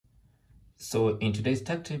So in today's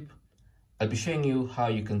tech tip, I'll be showing you how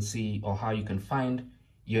you can see or how you can find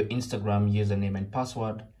your Instagram username and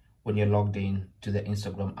password when you're logged in to the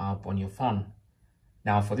Instagram app on your phone.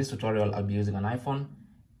 Now for this tutorial, I'll be using an iPhone,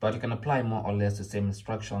 but you can apply more or less the same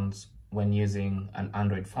instructions when using an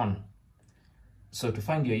Android phone. So to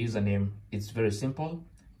find your username, it's very simple.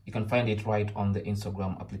 You can find it right on the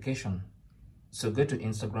Instagram application. So go to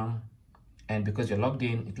Instagram, and because you're logged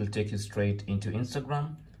in, it will take you straight into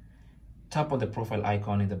Instagram. Tap on the profile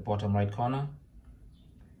icon in the bottom right corner.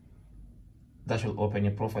 That should open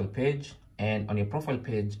your profile page, and on your profile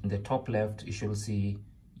page in the top left, you should see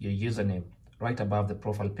your username. Right above the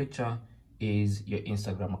profile picture is your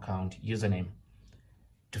Instagram account username.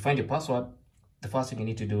 To find your password, the first thing you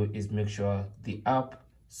need to do is make sure the app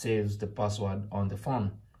saves the password on the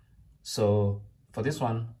phone. So for this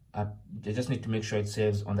one, you just need to make sure it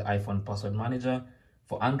saves on the iPhone password manager.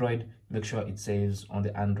 For Android, make sure it saves on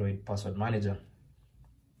the Android password manager.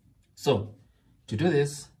 So to do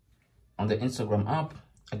this, on the Instagram app,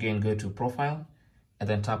 again, go to profile and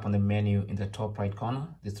then tap on the menu in the top right corner,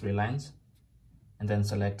 the three lines, and then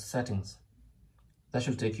select settings. That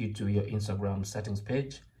should take you to your Instagram settings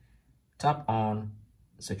page. Tap on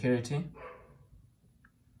security,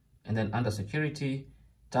 and then under security,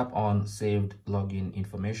 tap on saved login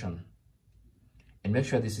information, and make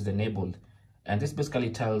sure this is enabled. And this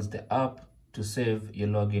basically tells the app to save your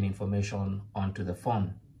login information onto the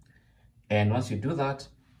phone. And once you do that,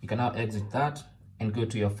 you can now exit that and go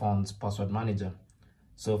to your phone's password manager.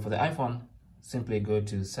 So for the iPhone, simply go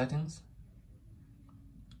to settings,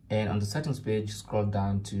 and on the settings page, scroll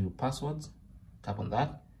down to passwords, tap on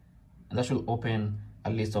that, and that should open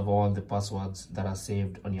a list of all the passwords that are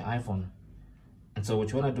saved on your iPhone. And so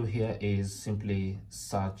what you want to do here is simply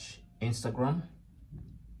search Instagram,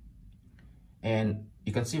 and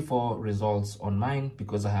you can see 4 results on mine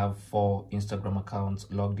because I have 4 Instagram accounts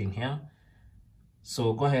logged in here.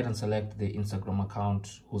 So go ahead and select the Instagram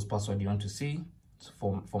account whose password you want to see.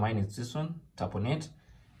 So for mine, it's this one. Tap on it,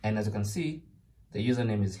 and as you can see, the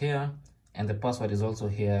username is here and the password is also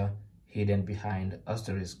here, hidden behind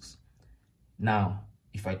asterisks. Now,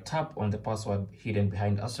 if I tap on the password hidden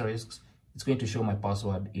behind asterisks, it's going to show my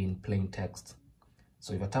password in plain text.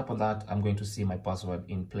 So if I tap on that, I'm going to see my password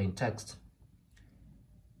in plain text.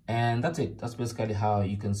 And that's it. That's basically how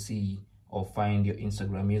you can see or find your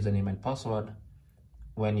Instagram username and password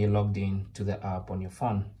when you're logged in to the app on your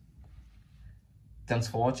phone. Thanks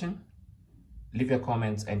for watching. Leave your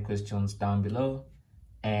comments and questions down below,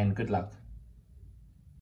 and good luck.